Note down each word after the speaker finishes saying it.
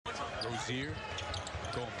Rozier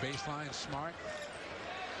going baseline, Smart.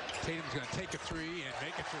 Tatum's going to take a three and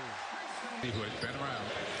make it through. He's been around,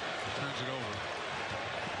 turns it over.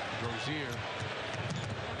 Rozier,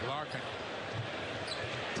 Larkin.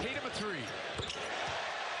 Tatum a three.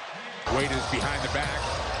 Wade is behind the back,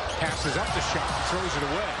 passes up the shot, and throws it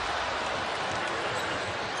away.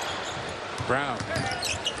 Brown.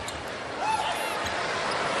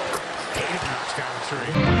 Tatum knocks down a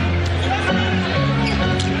three.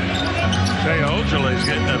 Jay Ojeley's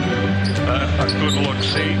getting a good look.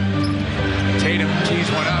 See, Tatum tees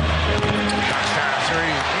one up, knocks down a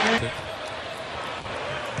three.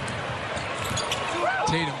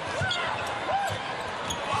 Tatum.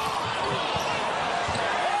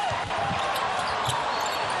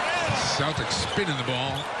 Celtics spinning the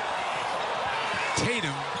ball.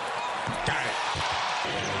 Tatum got it.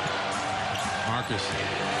 Marcus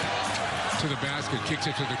to the basket, kicks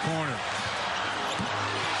it to the corner.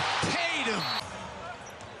 Tatum.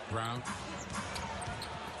 Brown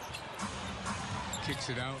kicks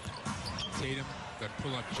it out. Tatum, that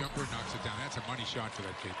pull-up jumper, knocks it down. That's a money shot for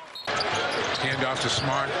that kid. Hand off to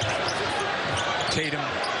Smart. Tatum,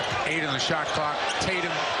 8 on the shot clock.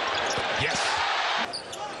 Tatum, yes.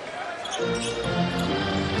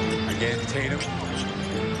 Again, Tatum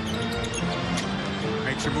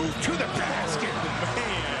makes a move to the basket.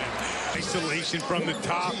 Man, isolation from the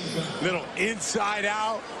top, little inside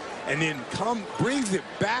out, and then brings it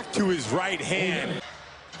back to his right hand.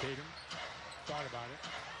 Tatum thought about it.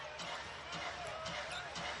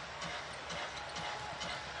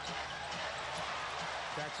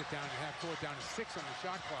 Backs it down to half court, down to 6 on the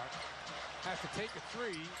shot clock. Has to take a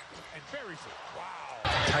three and buries it. Wow.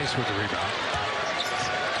 Tice with the rebound.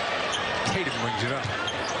 Tatum wings it up.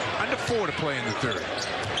 Under 4 to play in the third.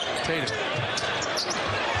 Tatum.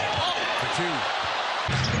 For 2.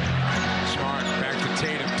 Smart back to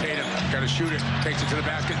Tatum. Tatum got to shoot it. Takes it to the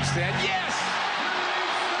basket instead. Yes!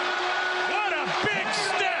 what a big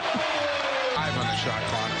step! 5 on the shot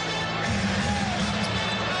clock.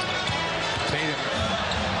 Tatum.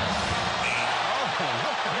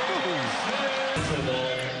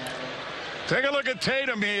 Take a look at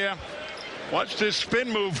Tatum here. Watch this spin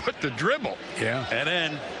move with the dribble. Yeah. And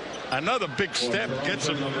then another big step, gets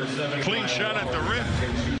a clean shot at the rim.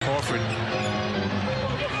 Horford.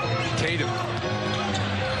 Tatum.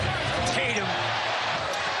 Tatum.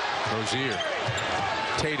 Rozier.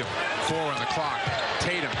 Tatum. 4 on the clock.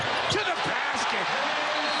 Tatum to the basket.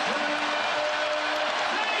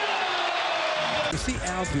 You see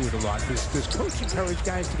Al do it a lot. Does coach encourage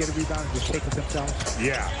guys to get a rebound and just take it themselves?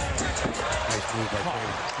 Yeah. Nice move by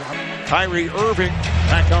Tatum. Kyrie Irving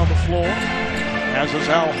back on the floor, as is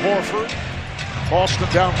Al Horford. Boston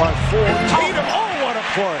down by 4. Tatum, oh, what a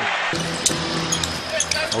play!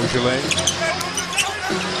 Ojeley.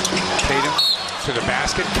 Tatum to the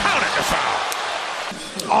basket. Count it, the foul.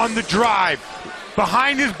 On the drive,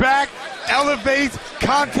 behind his back, elevates,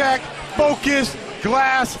 contact, focus,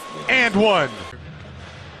 glass, and 1.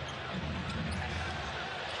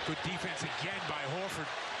 Good defense again by Horford.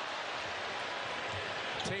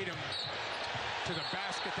 Tatum to the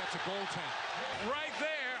basket. That's a goaltend. Right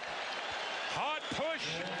there. Hard push.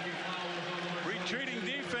 Retreating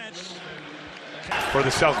defense. For the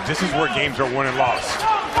Celtics, this is where games are won and lost.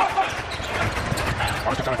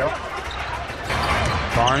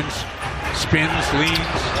 Barnes spins, leans,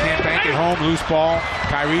 can't bank it home, loose ball.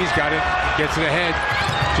 Kyrie's got it, gets it ahead.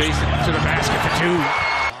 Jayson to the basket for 2.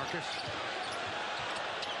 Marcus.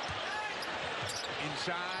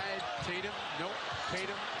 Inside, Tatum, nope,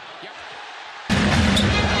 Tatum, yep.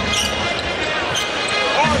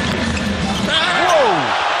 Whoa!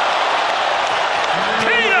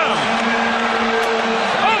 Tatum!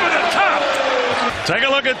 Over the top! Take a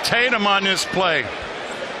look at Tatum on this play.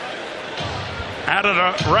 Out of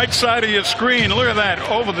the right side of your screen, look at that,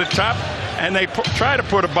 over the top, and they try to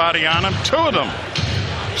put a body on him. 2 of them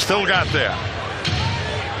still got there.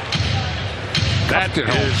 That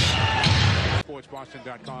is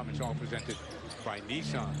SportsBoston.com. It's all presented by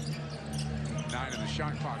Nissan. 9 on the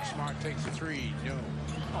shot clock. Smart takes the 3. No.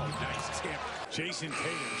 Oh, nice tip. Jayson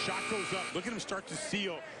Tatum, shot goes up. Look at him start to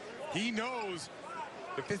seal. He knows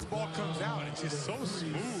if this ball comes out, it's just so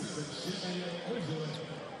smooth.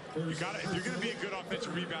 If you're going to be a good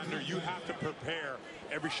offensive rebounder, you have to prepare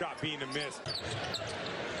every shot being a miss.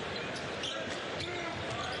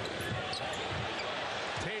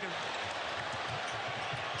 Tatum.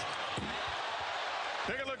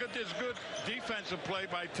 Take a look at this good defensive play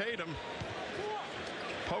by Tatum.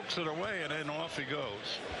 Pokes it away, and then off he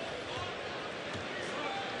goes.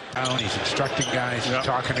 He's instructing guys, he's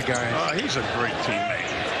talking to guys. He's a great teammate.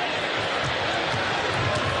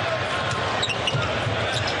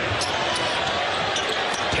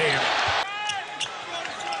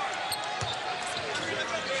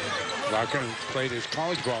 Tucker, who played his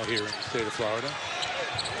college ball here in the state of Florida,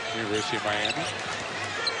 University of Miami.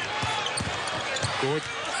 Good.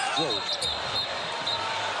 Whoa.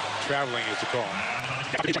 Traveling is the call.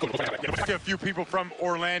 I talked to a few people from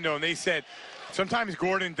Orlando, and they said sometimes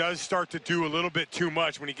Gordon does start to do a little bit too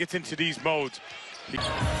much when he gets into these modes.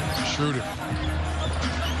 Schroeder.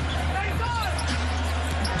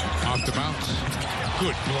 Off the bounce.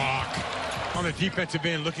 Good block. On the defensive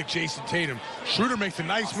end, look at Jayson Tatum. Schroeder makes a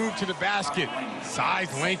nice move to the basket.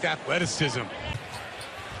 Size, length, athleticism.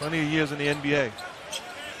 Plenty of years in the NBA.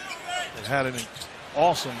 And had an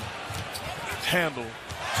awesome handle.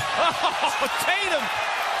 Oh, Tatum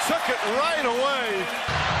took it right away.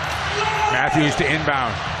 Matthews to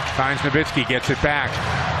inbound. Finds Nowitzki, gets it back.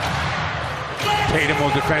 Tatum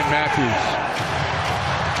will defend Matthews.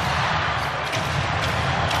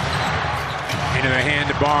 Into the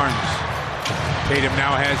hand of Barnes. Tatum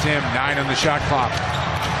now has him. 9 on the shot clock.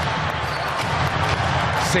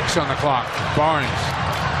 6 on the clock. Barnes.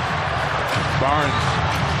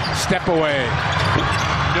 Step away.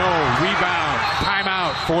 No. Rebound.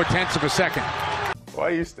 Timeout. 0.4 of a second. Why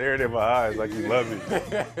are you staring in my eyes like you love me?